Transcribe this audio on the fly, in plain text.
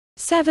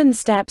7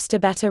 steps to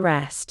better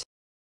rest.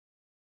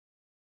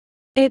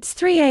 It's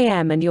 3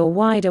 a.m. and you're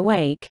wide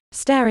awake,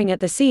 staring at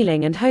the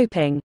ceiling and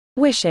hoping,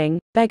 wishing,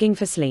 begging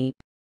for sleep.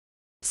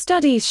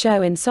 Studies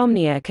show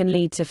insomnia can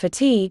lead to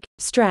fatigue,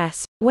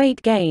 stress,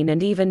 weight gain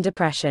and even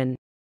depression.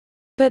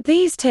 But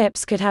these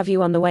tips could have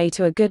you on the way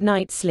to a good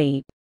night's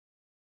sleep.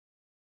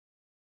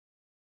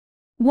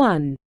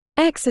 1.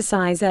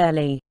 Exercise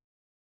early.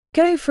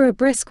 Go for a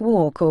brisk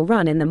walk or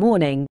run in the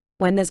morning,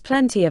 when there's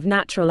plenty of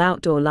natural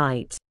outdoor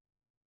light.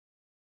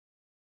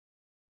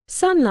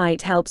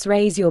 Sunlight helps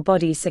raise your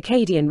body's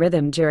circadian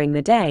rhythm during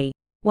the day,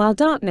 while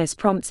darkness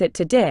prompts it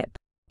to dip,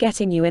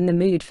 getting you in the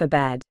mood for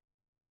bed.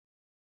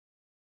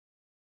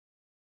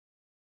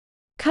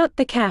 Cut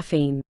the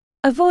caffeine.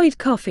 Avoid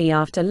coffee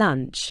after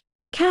lunch.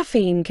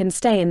 Caffeine can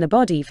stay in the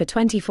body for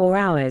 24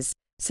 hours,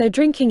 so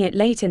drinking it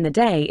late in the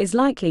day is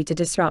likely to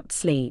disrupt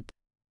sleep.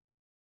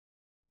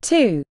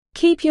 2.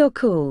 Keep your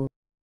cool.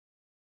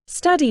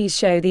 Studies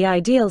show the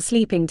ideal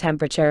sleeping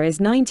temperature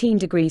is 19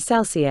 degrees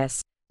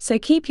Celsius, so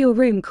keep your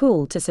room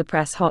cool to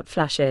suppress hot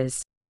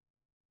flushes.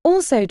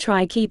 Also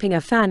try keeping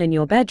a fan in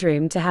your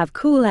bedroom to have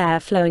cool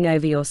air flowing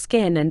over your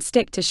skin and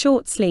stick to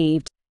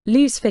short-sleeved,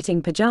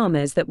 loose-fitting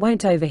pajamas that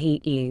won't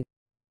overheat you.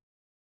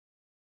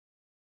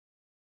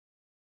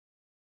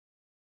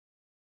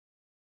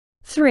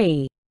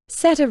 3.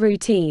 Set a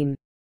routine.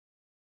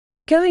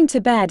 Going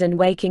to bed and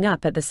waking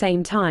up at the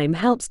same time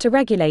helps to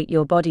regulate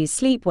your body's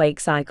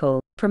sleep-wake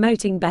cycle,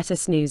 promoting better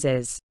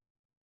snoozes.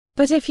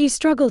 But if you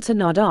struggle to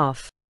nod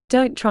off,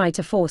 don't try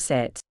to force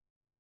it.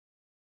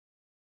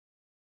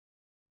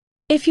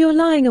 If you're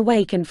lying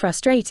awake and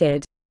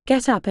frustrated,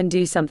 get up and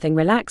do something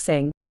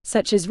relaxing,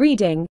 such as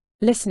reading,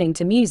 listening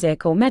to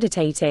music or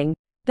meditating,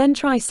 then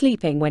try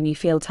sleeping when you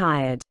feel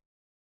tired.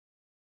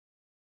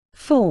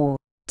 4.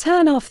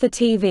 Turn off the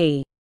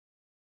TV.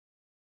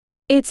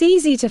 It's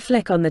easy to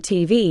flick on the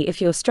TV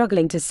if you're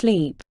struggling to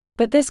sleep,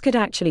 but this could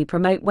actually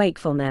promote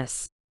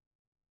wakefulness.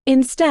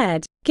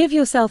 Instead, give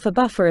yourself a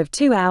buffer of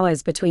 2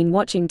 hours between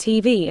watching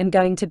TV and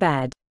going to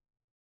bed.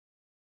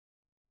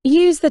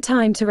 Use the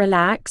time to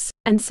relax,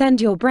 and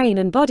send your brain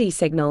and body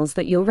signals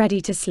that you're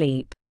ready to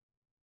sleep.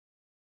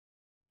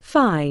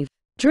 5.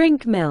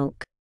 Drink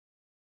milk.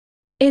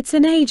 It's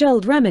an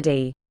age-old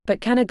remedy, but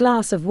can a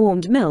glass of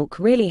warmed milk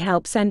really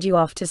help send you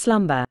off to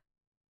slumber?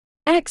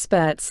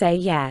 Experts say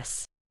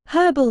yes.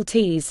 Herbal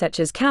teas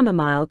such as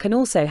chamomile can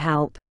also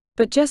help,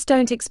 but just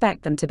don't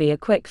expect them to be a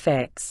quick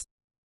fix.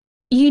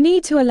 You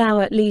need to allow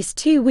at least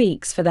 2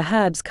 weeks for the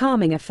herb's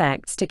calming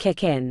effects to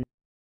kick in.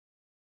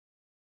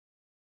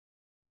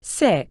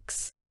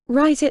 6.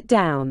 Write it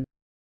down.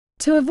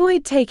 To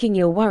avoid taking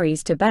your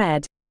worries to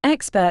bed,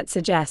 expert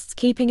suggests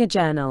keeping a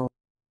journal.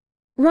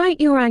 Write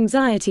your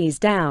anxieties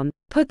down,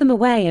 put them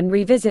away and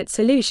revisit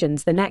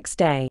solutions the next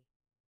day.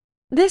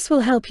 This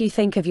will help you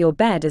think of your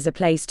bed as a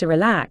place to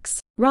relax,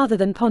 rather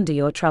than ponder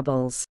your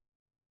troubles.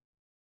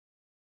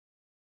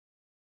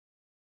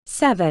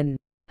 7.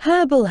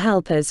 Herbal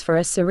helpers for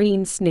a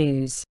serene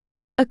snooze.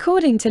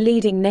 According to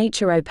leading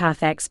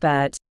naturopath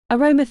expert,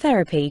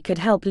 aromatherapy could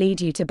help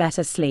lead you to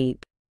better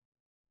sleep.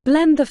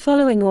 Blend the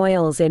following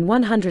oils in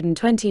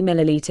 120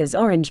 ml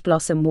orange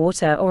blossom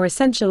water or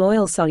essential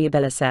oil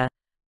solubiliscer,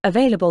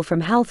 available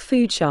from health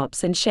food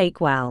shops, and shake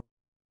well.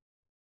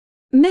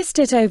 Mist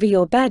it over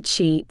your bed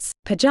sheets,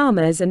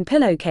 pajamas and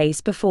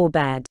pillowcase before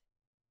bed.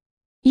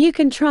 You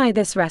can try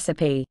this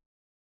recipe.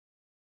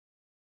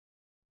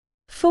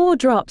 4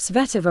 drops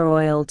vetiver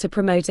oil to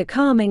promote a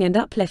calming and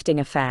uplifting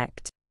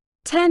effect.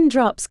 10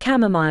 drops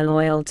chamomile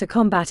oil to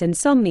combat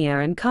insomnia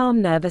and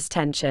calm nervous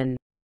tension.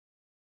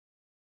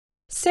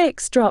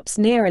 6 drops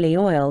neroli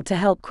oil to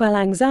help quell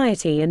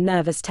anxiety and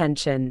nervous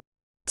tension.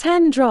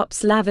 10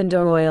 drops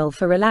lavender oil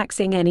for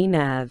relaxing any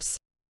nerves.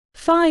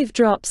 5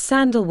 drops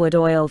sandalwood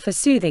oil for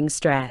soothing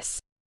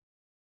stress.